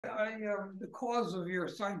the cause of your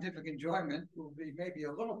scientific enjoyment will be maybe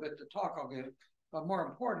a little bit the talk I'll give, but more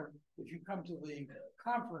important, if you come to the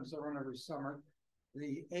conference I run every summer,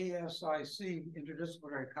 the ASIC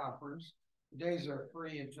Interdisciplinary Conference. The days are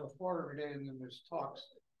free until 4 every day, and then there's talks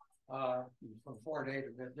from 4 to 8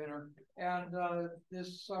 at dinner. And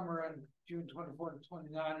this summer on June 24 to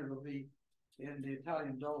 29, it'll be in the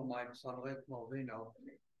Italian Dolomites on Lake Malvino.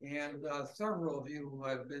 And several of you who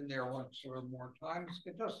have been there once or more times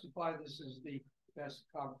can testify this is the best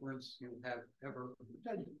conference you have ever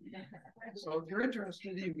attended. So if you're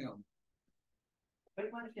interested, email me. But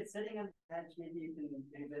if you're sitting on the bench, maybe you can move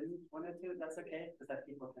in 1 or 2, that's okay, because that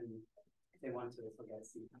people can, if they want to, still get a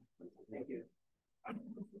seat. Thank you.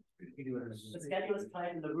 The schedule is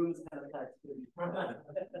tight and the room is kind of tight.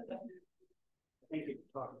 Thank you.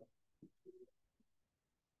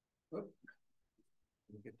 We'll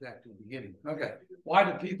get back to the beginning. Okay. Why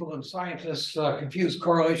do people and scientists confuse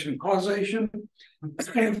correlation and causation?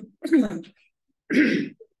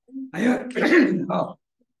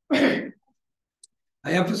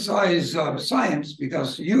 I emphasize science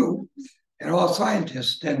because you and all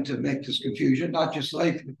scientists tend to make this confusion, not just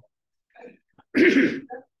lay people.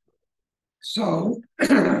 So,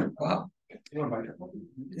 well,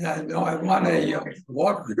 yeah, no, I want a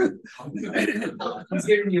water. I'm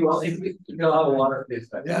giving you all. You know how water is.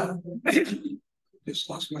 Yeah, just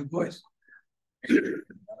lost my voice.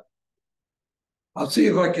 I'll see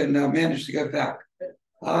if I can manage to get back.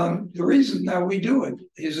 The reason that we do it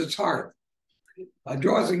is it's hard.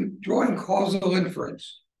 Drawing causal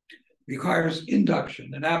inference requires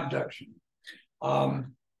induction and abduction,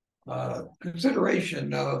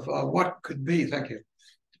 consideration of what could be, thank you,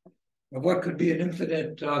 of what could be an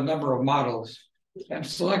infinite number of models, and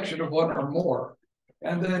selection of one or more,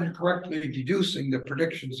 and then correctly deducing the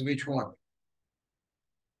predictions of each one.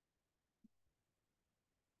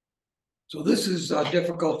 So this is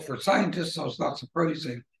difficult for scientists, so it's not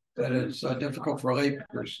surprising that it's difficult for lay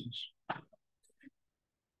persons.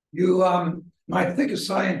 You might think a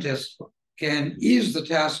scientist can ease the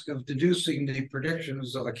task of deducing the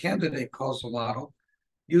predictions of a candidate causal model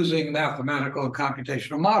using mathematical and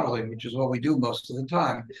computational modeling, which is what we do most of the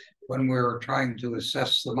time when we're trying to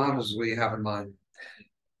assess the models we have in mind.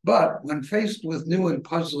 But when faced with new and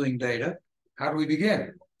puzzling data, how do we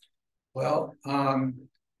begin? Well,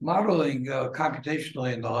 modeling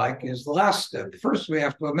computationally and the like is the last step. First, we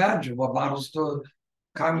have to imagine what models to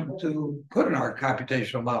put in our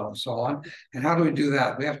computational model and so on. And how do we do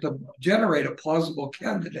that? We have to generate a plausible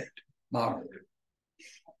candidate model.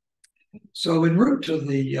 So en route to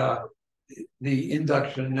the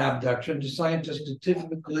induction and abduction, the scientists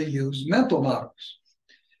typically use mental models,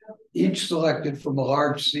 each selected from a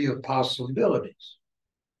large sea of possibilities.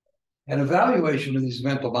 An evaluation of these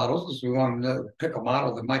mental models, because we want to pick a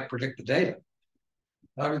model that might predict the data,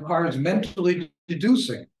 requires mentally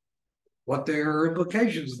deducing what their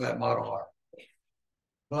implications of that model are.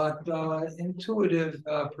 But intuitive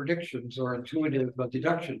predictions or intuitive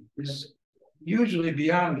deduction is usually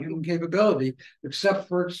beyond human capability, except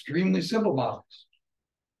for extremely simple models,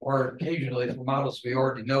 or occasionally for models we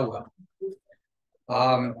already know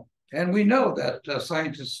well. And we know that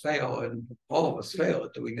scientists fail, and all of us fail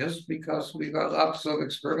at doing this because we've got lots of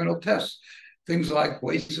experimental tests, things like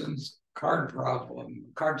Wason's card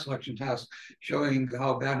selection test, showing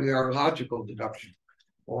how bad we are at logical deduction,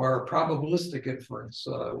 or probabilistic inference,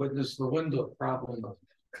 witness the window problem of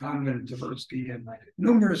Kahneman and Tversky, and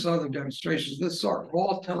numerous other demonstrations of this sort,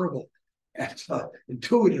 all terrible at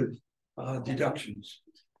intuitive deductions.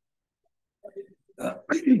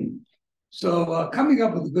 So coming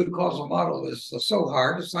up with a good causal model is so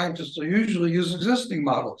hard. Scientists will usually use existing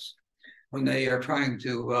models when they are trying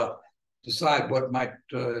to decide what might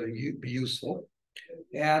be useful.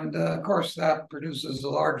 And of course, that produces a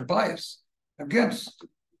large bias against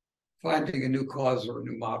finding a new cause or a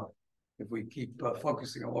new model if we keep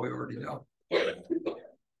focusing on what we already know.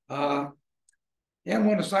 And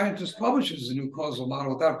when a scientist publishes a new causal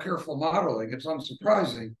model without careful modeling, it's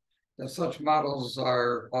unsurprising that such models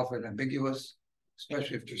are often ambiguous,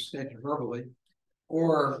 especially if they're stated verbally,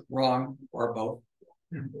 or wrong, or both.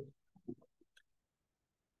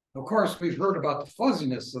 Of course, we've heard about the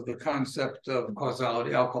fuzziness of the concept of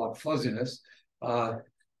causality. I'll call it fuzziness.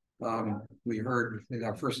 We heard in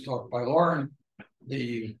our first talk by Lauren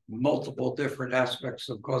the multiple different aspects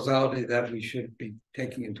of causality that we should be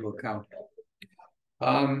taking into account.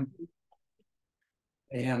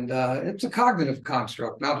 It's a cognitive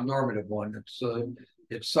construct, not a normative one.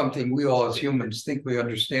 It's something we all as humans think we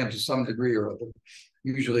understand to some degree or other,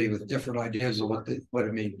 usually with different ideas of what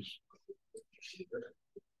it means.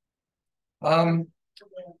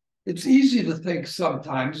 It's easy to think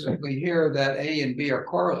sometimes if we hear that A and B are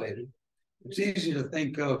correlated, it's easy to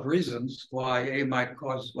think of reasons why A might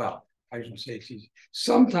cause, well, I shouldn't say it's easy.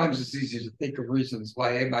 Sometimes it's easy to think of reasons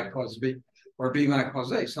why A might cause B or B might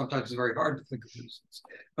cause A. Sometimes it's very hard to think of reasons.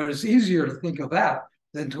 But it's easier to think of that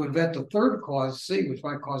than to invent a third cause, C, which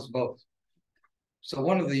might cause both. So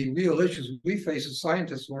one of the real issues we face as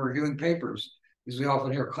scientists when reviewing papers is we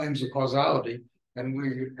often hear claims of causality, and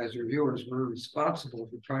we, as reviewers, we're responsible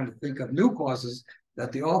for trying to think of new causes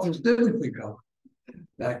that the authors didn't think of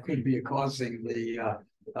that could be causing the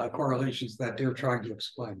correlations that they're trying to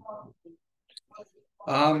explain.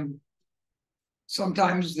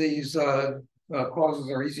 Sometimes these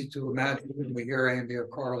causes are easy to imagine when we hear A and B are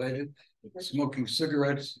correlated. Smoking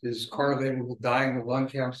cigarettes is correlated with dying of lung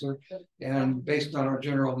cancer. And based on our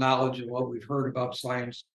general knowledge and what we've heard about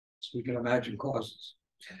science, we can imagine causes.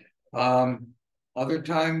 Other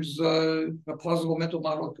times, a plausible mental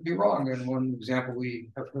model could be wrong. And one example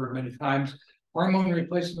we have heard many times, hormone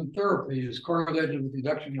replacement therapy is correlated with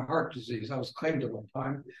reduction in heart disease. That was claimed at one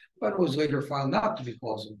time, but it was later found not to be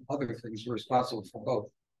plausible. Other things were responsible for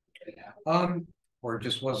both. Or it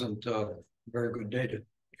just wasn't very good data.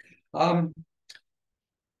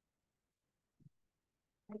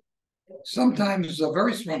 Sometimes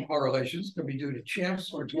very strong correlations can be due to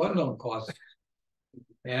chance or to unknown causes.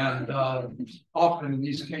 And often in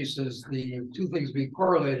these cases, the two things being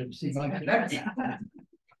correlated seem unconnected.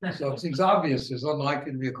 So it seems obvious there's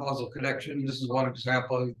unlikely to be a causal connection. This is one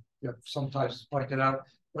example sometimes pointed out.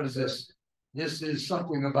 What is this? This is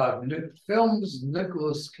something about films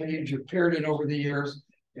Nicolas Cage appeared in over the years,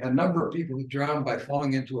 and a number of people who drowned by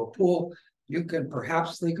falling into a pool. You can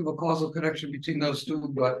perhaps think of a causal connection between those two,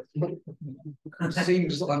 but it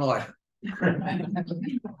seems unlikely.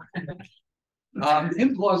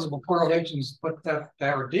 Implausible correlations, but that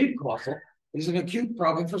are indeed causal, is an acute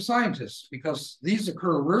problem for scientists because these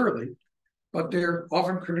occur rarely, but they're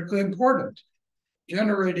often critically important.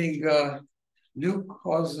 Generating new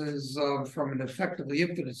causes from an effectively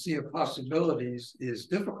infinite sea of possibilities is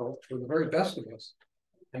difficult for the very best of us,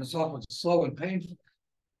 and it's often slow and painful.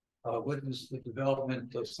 Witness the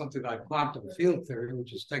development of something like quantum field theory,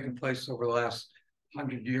 which has taken place over the last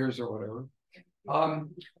 100 years or whatever.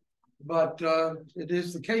 But it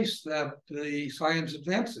is the case that the science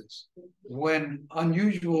advances when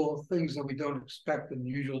unusual things that we don't expect and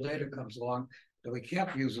unusual data comes along that we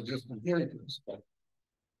can't use existing theory to expect.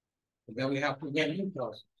 And then we have to get new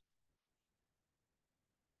causes.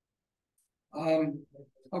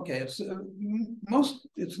 Okay,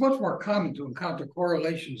 it's much more common to encounter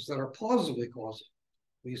correlations that are plausibly causal.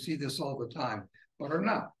 We see this all the time, but are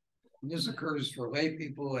not. And this occurs for lay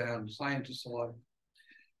people and scientists alike.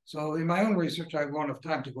 So in my own research, I won't have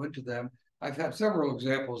time to go into them. I've had several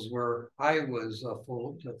examples where I was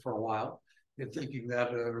fooled for a while in thinking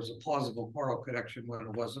that there was a plausible causal connection when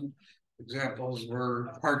it wasn't. Examples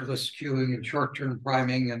were heartless queuing and short-term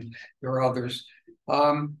priming, and there are others.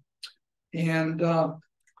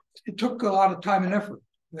 It took a lot of time and effort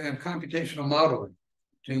and computational modeling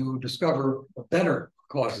to discover better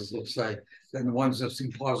causes, let's say, than the ones that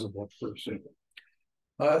seem plausible at first.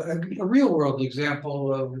 A real-world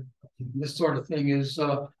example of this sort of thing is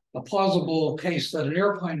a plausible case that an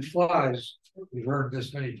airplane flies. We've heard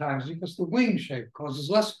this many times because the wing shape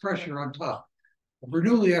causes less pressure on top. A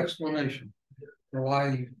Bernoulli explanation for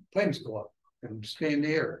why planes go up and stay in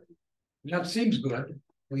the air. And that seems good.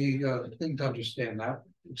 We think to understand that,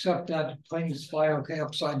 except that planes fly okay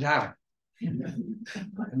upside down. And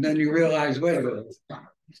then you realize, wait a minute,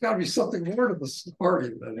 there's got to be something more to the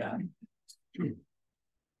story than that.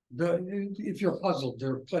 If you're puzzled,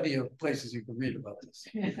 there are plenty of places you can read about this.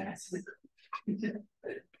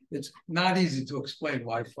 It's not easy to explain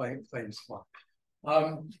why planes fly.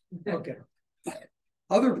 Okay.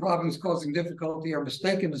 Other problems causing difficulty are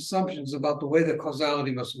mistaken assumptions about the way that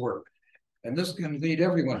causality must work. And this can lead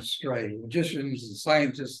everyone astray, magicians and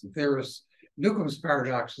scientists and theorists. Newcomb's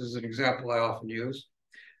paradox is an example I often use.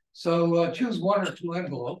 So choose one or two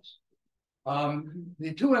envelopes.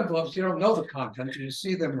 The two envelopes, you don't know the content, you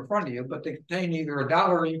see them in front of you, but they contain either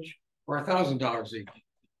 $1 each or $1,000 each.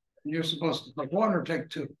 And you're supposed to take one or take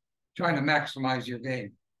two, trying to maximize your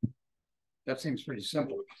gain. That seems pretty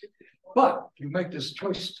simple. But you make this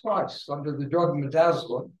choice twice under the drug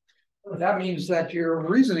midazolam. That means that your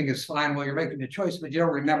reasoning is fine while you're making the choice, but you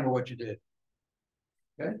don't remember what you did.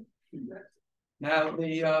 Okay. Now,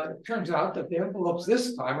 it turns out that the envelopes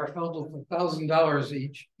this time are filled with $1,000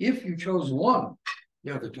 each if you chose one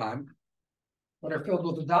the other time, but are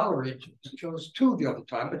filled with $1 each if you chose two the other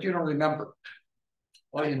time, but you don't remember.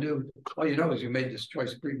 All you know is you made this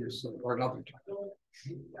choice previously or another time.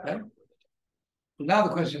 Okay? Now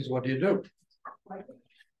the question is, what do you do?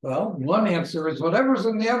 Well, one answer is whatever's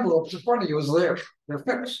in the envelopes in front of you is there. They're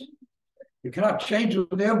fixed. You cannot change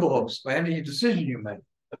the envelopes by any decision you make.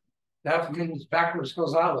 That means backwards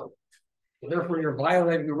causality. Therefore, you're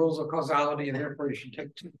violating the rules of causality, and therefore you should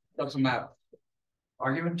take two. Doesn't matter.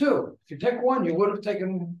 Argument two: if you take one, you would have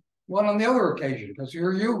taken one on the other occasion because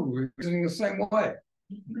you're reasoning the same way.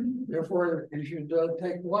 Therefore, you should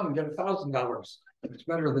take one and get $1,000. It's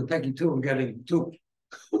better than taking two and getting $2.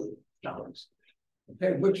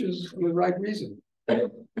 Okay, which is the right reason.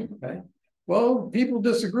 Okay. Well, people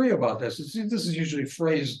disagree about this. This is usually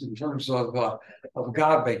phrased in terms of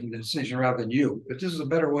God making the decision rather than you. But this is a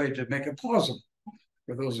better way to make it plausible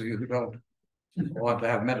for those of you who don't want to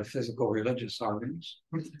have metaphysical religious arguments.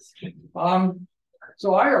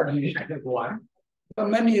 So I argue you should pick one. But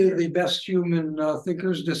many of the best human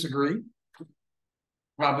thinkers disagree,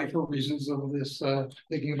 probably for reasons of this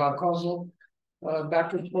thinking about causal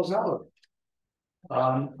backwards causality.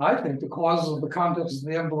 I think the cause of the contents of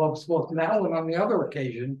the envelopes both now and on the other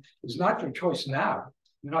occasion is not your choice now.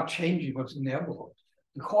 You're not changing what's in the envelope.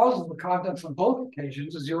 The cause of the contents on both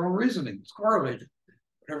occasions is your own reasoning. It's correlated.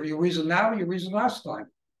 Whatever you reason now, you reason last time.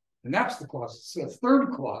 And that's the cause. It's the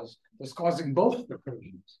third cause that's causing both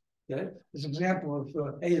occasions. Okay? This example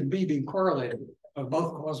of A and B being correlated are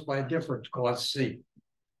both caused by a different cause C.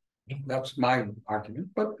 That's my argument.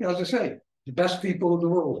 But as I say, the best people in the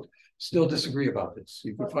world still disagree about this.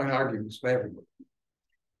 You can find arguments by everyone.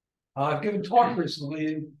 I've given a talk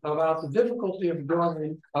recently about the difficulty of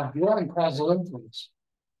drawing causal influence,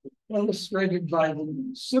 illustrated by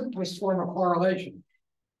the simplest form of correlation,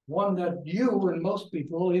 one that you and most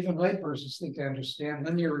people, even laypersons, think they understand: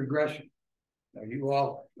 linear regression. Now, you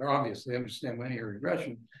all obviously understand linear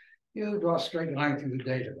regression. You draw a straight line through the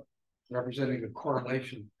data, representing a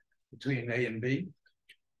correlation between A and B.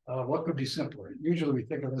 What could be simpler? Usually we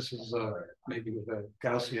think of this as maybe with a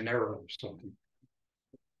Gaussian error or something.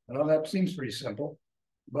 Well, that seems pretty simple.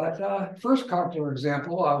 But first counter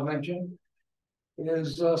example I'll mention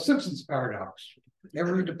is Simpson's paradox.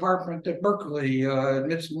 Every department at Berkeley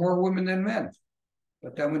admits more women than men.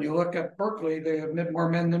 But then when you look at Berkeley, they admit more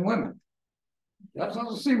men than women. That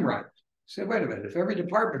doesn't seem right. Say, wait a minute, if every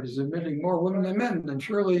department is admitting more women than men, then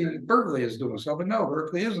surely Berkeley is doing so. But no,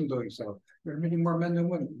 Berkeley isn't doing so. They're admitting more men than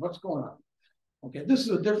women. What's going on? Okay, this is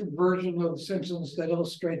a different version of The Simpsons that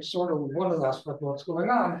illustrates sort of one aspect of what's going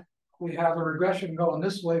on. We have a regression going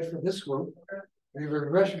this way for this group. We have a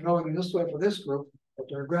regression going this way for this group, but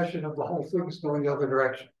the regression of the whole thing is going the other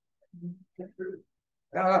direction.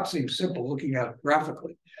 Now, that seems simple looking at it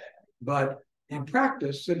graphically, but in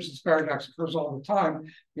practice, Simpson's paradox occurs all the time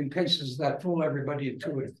in cases that fool everybody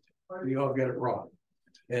intuitively. We all get it wrong.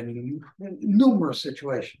 And in numerous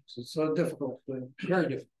situations, it's so difficult, very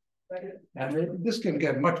difficult. And this can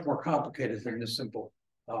get much more complicated than this simple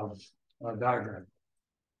diagram.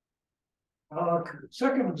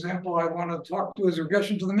 Second example I want to talk to is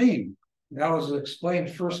regression to the mean. That was explained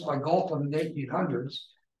first by Galton in the 1800s,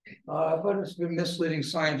 but it's been misleading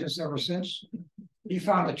scientists ever since. He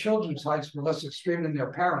found that children's heights were less extreme than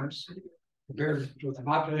their parents compared with the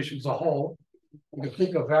population as a whole. You can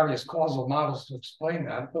think of various causal models to explain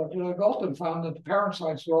that, but Galton found that the parents'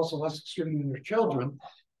 heights were also less extreme than their children,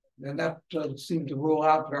 and that seemed to rule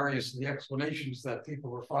out various of the explanations that people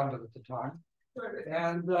were fond of at the time.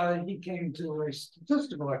 And he came to a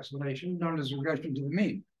statistical explanation known as regression to the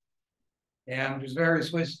mean. And there's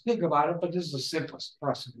various ways to think about it, but this is the simplest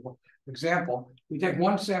possible example. We take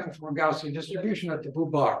one sample from a Gaussian distribution at the blue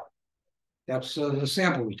bar. That's the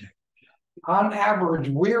sample we take. On average,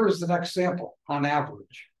 where is the next sample? On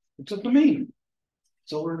average, it's at the mean.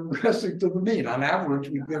 So we're regressing to the mean. On average,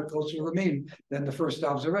 we get closer to the mean than the first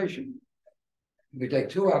observation. We take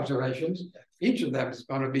two observations. Each of them is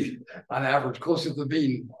going to be, on average, closer to the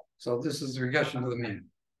mean. So this is the regression to the mean.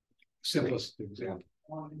 Simplest example.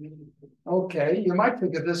 Okay, you might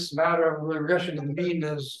think of this matter of regression to the mean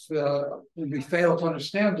as we fail to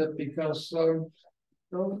understand it because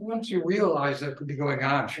once you realize that could be going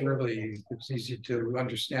on, surely it's easy to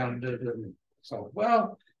understand it. And so,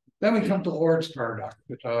 well, then we come to Lord's paradox,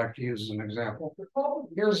 which I like to use as an example.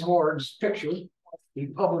 Here's Lord's picture. He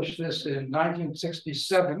published this in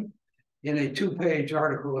 1967 in a 2-page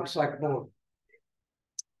article at Psychology.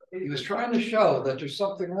 He was trying to show that there's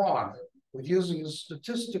something wrong with using a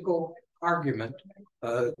statistical argument,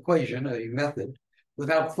 equation, a method,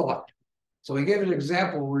 without thought. So he gave an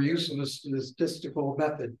example where use of a statistical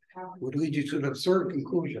method would lead you to an absurd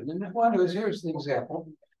conclusion. And one is, here's the example.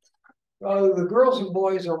 The girls and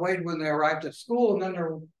boys are weighed when they arrived at school, and then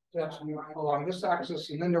they're along this axis,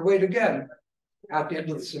 and then they're weighed again at the end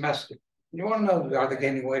of the semester. You want to know, are they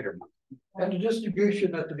gaining weight or not? And the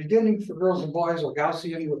distribution at the beginning for girls and boys are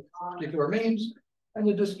Gaussian with particular means, and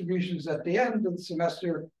the distributions at the end of the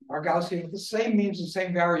semester are Gaussian with the same means and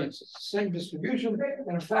same variances, same distribution.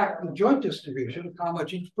 And in fact, the joint distribution of how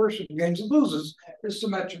much each person gains and loses is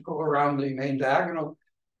symmetrical around the main diagonal.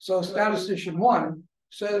 So statistician 1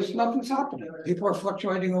 says nothing's happening. People are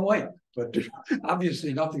fluctuating in weight, but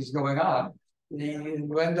obviously nothing's going on.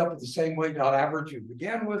 You end up with the same weight on average you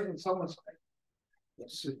began with, and someone's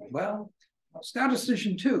well,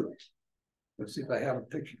 statistician 2. Let's see if I have a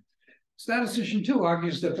picture. Statistician 2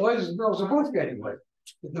 argues that boys and girls are both getting weight,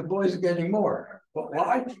 but the boys are getting more. But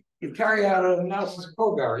why? You carry out an analysis of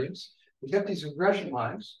covariance, you get these regression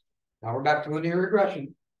lines. Now we're back to linear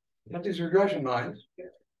regression. You get these regression lines.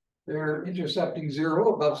 They're intercepting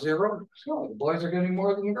 0 above 0. So the boys are getting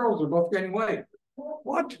more than the girls. They're both getting weight.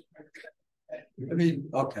 What? I mean,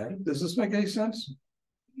 okay, does this make any sense?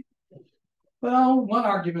 Well, one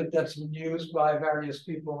argument that's been used by various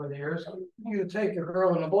people over the years, you take a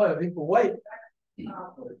girl and a boy of equal weight,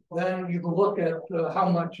 then you can look at how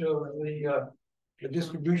much of the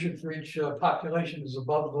distribution for each population is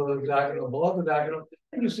above the diagonal, below the diagonal,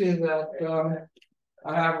 and you see that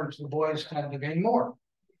on average the boys tend to gain more.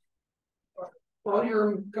 Well,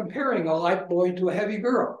 you're comparing a light boy to a heavy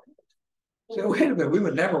girl. So wait a minute, we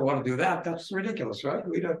would never want to do that. That's ridiculous, right?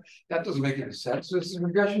 We don't. That doesn't make any sense. This is a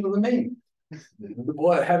regression to the mean. The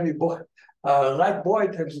boy, heavy boy, light boy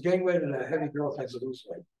tends to gain weight, and a heavy girl tends to lose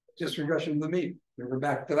weight. Just regression to the mean. We're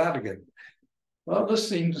back to that again. Well, this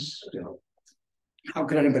seems, how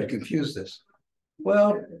could anybody confuse this?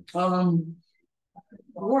 Well,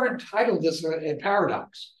 Warren titled this a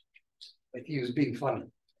paradox. Like he was being funny.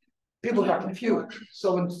 People got confused.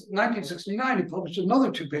 So in 1969, he published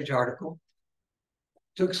another 2-page article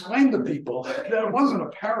to explain to people that it wasn't a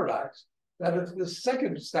paradox, that the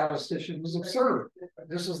second statistician was absurd.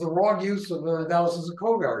 This is the wrong use of the analysis of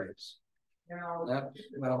covariance.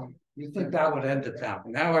 Well, you think that would end it now.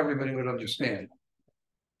 Now everybody would understand.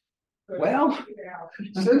 Well,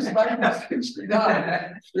 since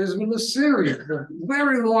 1969, there's been a series of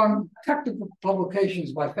very long technical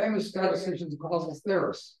publications by famous statisticians and causal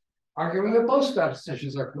theorists, arguing that both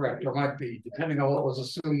statisticians are correct, or might be, depending on what was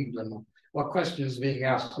assumed and what question is being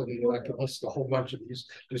asked. And I could list a whole bunch of these.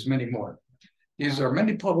 There's many more. These are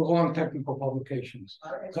many long technical publications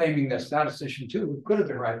claiming that statistician 2 could have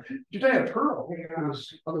been right. Today, Pearl, who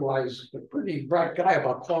was otherwise a pretty bright guy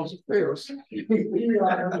about causal theories, he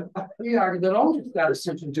argued that only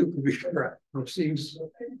statistician 2 could be correct, which seems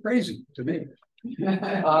crazy to me.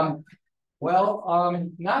 Not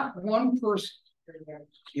one person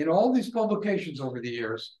in all these publications over the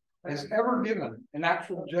years has ever given an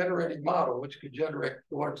actual generating model which could generate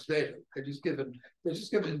large data. They're just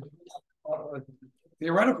given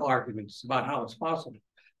theoretical arguments about how it's possible.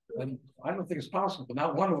 And I don't think it's possible.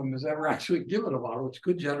 Not one of them has ever actually given a model which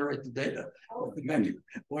could generate the data with the many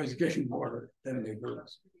boys getting more than the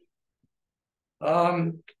girls.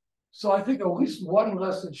 So I think at least one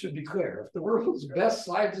lesson should be clear. If the world's best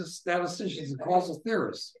scientists, statisticians, and causal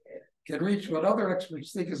theorists can reach what other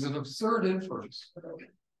experts think is an absurd inference,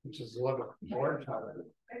 which is what Warren titled,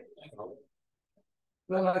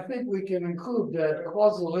 then I think we can conclude that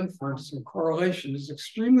causal inference and correlation is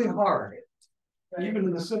extremely hard, even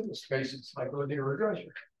in the simplest cases like linear regression.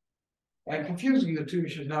 And confusing the two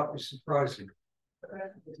should not be surprising.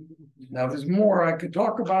 Now, there's more I could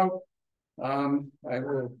talk about. I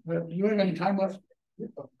will. Do you have any time left?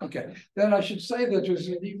 Okay. Then I should say that there's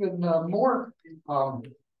an even more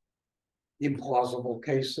implausible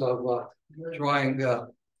case of drawing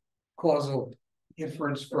causal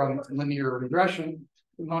inference from linear regression,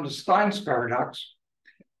 known as Stein's paradox.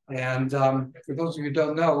 And for those of you who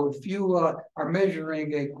don't know, if you are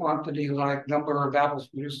measuring a quantity like number of apples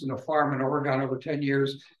produced in a farm in Oregon over 10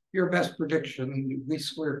 years, your best prediction, least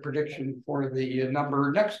squared prediction for the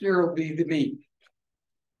number next year will be the mean.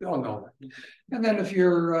 We all know that. And then if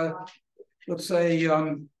you're, let's say,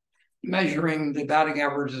 measuring the batting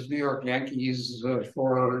averages of New York Yankees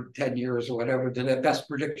for 10 years or whatever, the best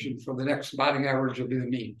prediction for the next batting average will be the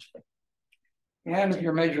mean. And if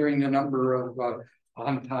you're measuring the number of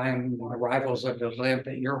on-time arrivals at the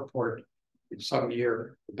Atlanta airport in some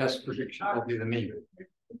year, the best prediction will be the mean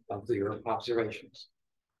of your observations.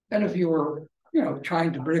 And if you were,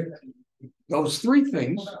 trying to predict those three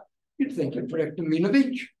things, you'd think you'd predict the mean of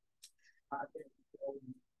each.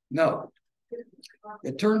 No.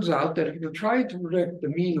 It turns out that if you're trying to predict the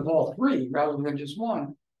mean of all three rather than just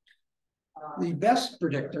one, the best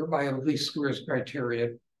predictor by a least squares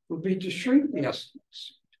criterion would be to shrink the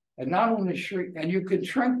estimates and not only shrink, and you can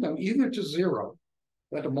shrink them either to zero,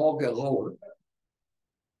 let them all get lower,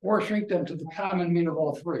 or shrink them to the common mean of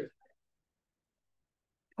all three.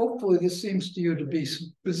 Hopefully this seems to you to be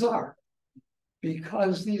bizarre,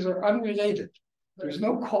 because these are unrelated. There's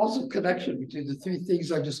no causal connection between the three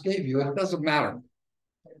things I just gave you, and it doesn't matter.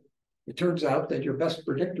 It turns out that your best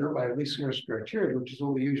predictor by least squares criteria, which is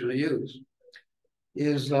what we usually use,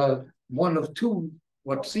 is one of two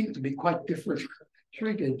what seem to be quite different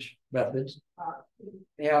shrinkage methods.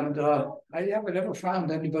 And I haven't ever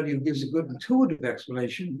found anybody who gives a good intuitive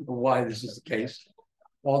explanation of why this is the case.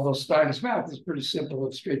 Although Stein's math is pretty simple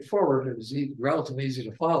and straightforward, and is relatively easy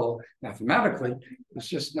to follow mathematically, it's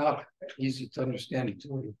just not easy to understand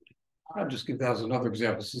intuitively. I'll just give that as another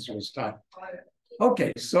example since it was time.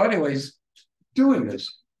 Okay, so anyways, doing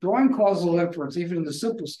this, drawing causal inference, even in the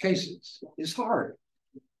simplest cases, is hard.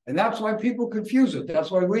 And that's why people confuse it.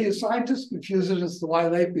 That's why we as scientists confuse it as to why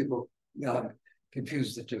lay people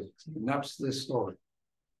confuse the two. And that's this story.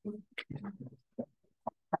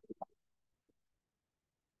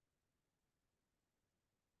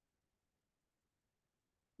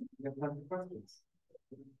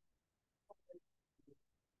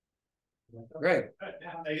 Great.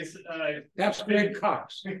 I guess That's Greg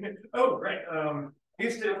Cox. Oh, right. I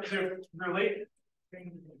guess to relate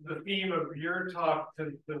the theme of your talk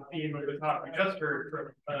to the theme of the talk we just heard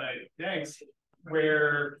from Thanks,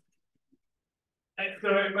 where so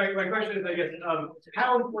my question is, I guess,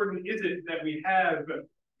 how important is it that we have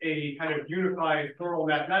a kind of unified formal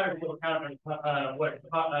mathematical account of what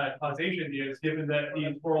causation is, given that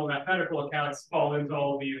these formal mathematical accounts fall into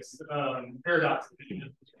all these paradoxes?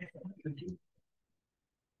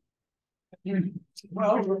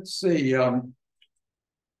 Well, let's see.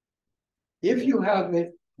 If you have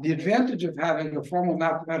the advantage of having a formal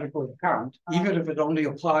mathematical account, even if it only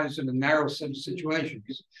applies in a narrow set of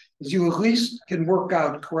situations, is you at least can work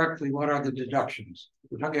out correctly what are the deductions.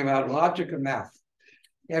 We're talking about logic and math.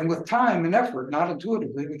 And with time and effort, not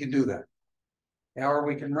intuitively, we can do that. Or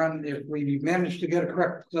we can run, if we manage to get a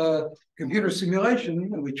correct computer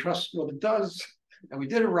simulation, and we trust what it does, and we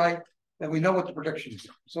did it right, then we know what the predictions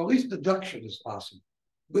are. So at least deduction is possible,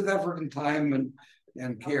 with effort and time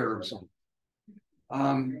and care and so on.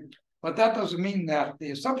 But that doesn't mean that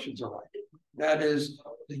the assumptions are right. That is,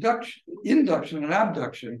 deduction, induction and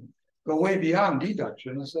abduction go way beyond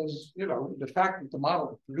deduction. It says, you know, the fact that the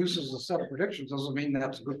model produces a set of predictions doesn't mean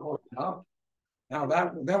that's a good quality model. Now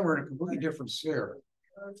then we're in a completely different sphere.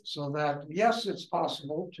 So that, yes, it's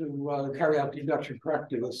possible to carry out deduction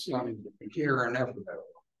correctly with some care and effort,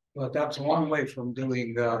 but that's a long way from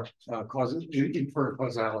doing inferred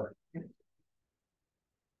causality.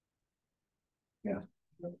 Yeah.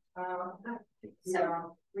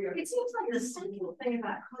 So it seems like the central thing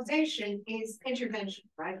about causation is intervention,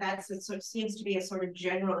 right? That's it sort of seems to be a sort of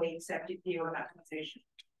generally accepted view about causation.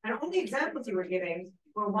 And all the examples you were giving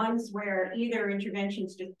were ones where either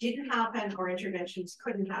interventions just didn't happen or interventions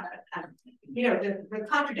couldn't happen. And, you know, the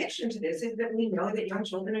contradiction to this is that we know that young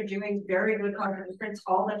children are doing very good causal inference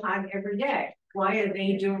all the time, every day. Why are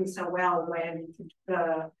they doing so well when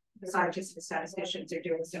the scientists and statisticians are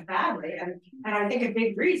doing so badly? And I think a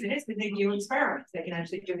big reason is that they do experiments. They can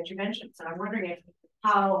actually do interventions. And I'm wondering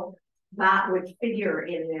how that would figure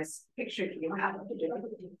in this picture that you have.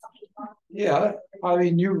 Yeah, I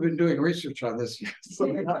mean, you've been doing research on this.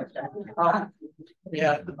 I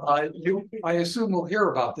assume we'll hear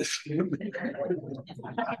about this.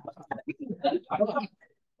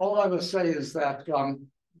 All I will say is that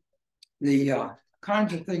the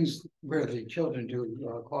kinds of things where the children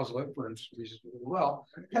do causal inference reasonably well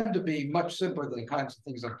tend to be much simpler than the kinds of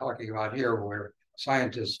things I'm talking about here, where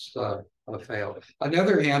scientists fail. On the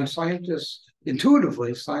other hand,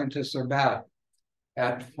 intuitively, scientists are bad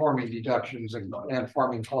at forming deductions and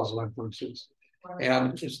forming causal inferences.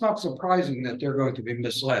 And it's not surprising that they're going to be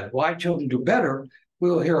misled. Why children do better,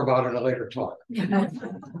 we'll hear about in a later talk.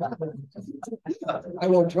 I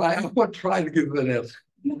won't try to give an answer.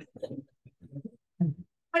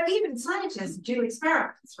 But even scientists do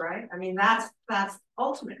experiments, right? I mean, that's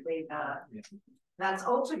ultimately the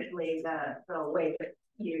way that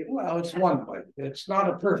you. Well, it's one way. It's not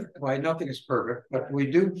a perfect way. Nothing is perfect, but we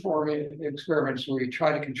do form experiments where we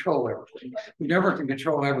try to control everything. We never can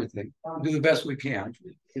control everything. We do the best we can.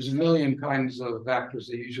 There's a million kinds of factors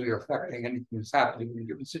that usually are affecting anything that's happening in a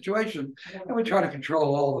given situation, and we try to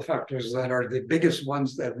control all the factors that are the biggest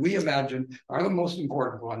ones that we imagine are the most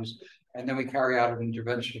important ones. And then we carry out an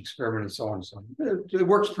intervention experiment and so on and so on. It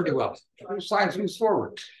works pretty well. Science moves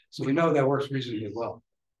forward. So we know that works reasonably well.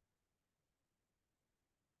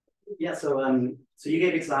 Yeah, so So you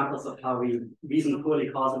gave examples of how we reason poorly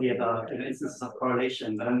causally about instances of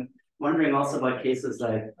correlation, but I'm wondering also about cases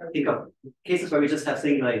like, think of cases where we just have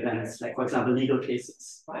singular events, like for example, legal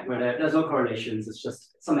cases, right, where there's no correlations, it's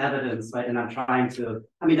just some evidence, right? And I'm trying to,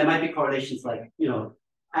 I mean, there might be correlations like,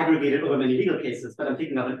 aggregated over many legal cases, but I'm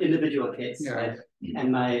thinking of an individual case, right?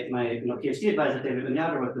 And my PhD advisor, David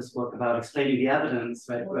Vignata, wrote this book about explaining the evidence,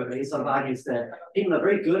 right? Where he sort of argues that people are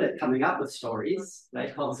very good at coming up with stories,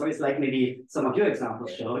 right? Called stories like maybe some of your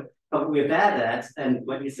examples showed, but we're bad at, and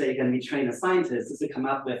when we say, can we train a scientist, is to come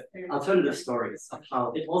up with alternative stories of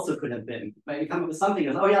how it also could have been, right? You come up with something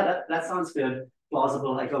as, oh yeah, that sounds good,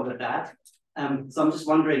 plausible, I go with that. So I'm just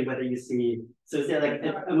wondering whether you see, so is there like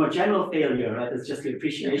a more general failure, right? It's just the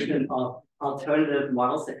appreciation of alternative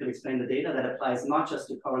models that could explain the data that applies not just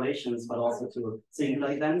to correlations, but also to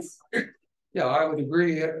singular events? Yeah, I would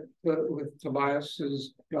agree with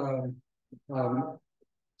Tobias's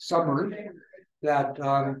summary that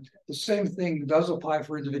the same thing does apply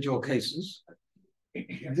for individual cases.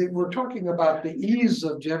 We're talking about the ease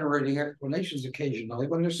of generating explanations occasionally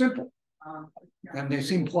when they're simple and they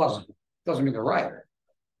seem plausible. Doesn't mean they're right,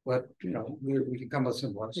 but we can come up with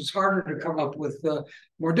simple ones. It's harder to come up with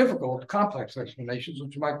more difficult, complex explanations,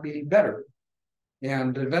 which might be better.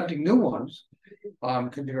 And inventing new ones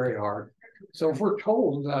can be very hard. So if we're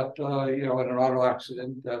told that in an auto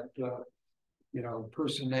accident that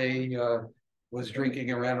person A was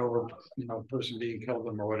drinking and ran over person B and killed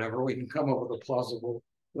them or whatever, we can come up with a plausible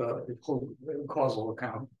causal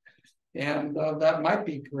account. And that might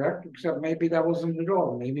be correct, except maybe that wasn't at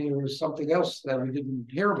all. Maybe there was something else that we didn't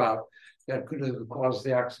hear about that could have caused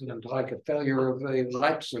the accident, like a failure of a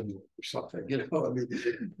light signal or something.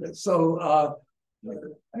 So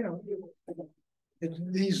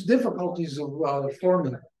these difficulties of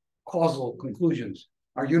forming causal conclusions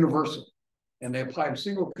are universal, and they apply in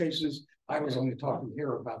single cases. I was only talking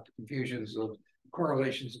here about the confusions of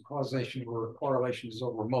correlations and causation, or correlations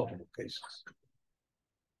over multiple cases.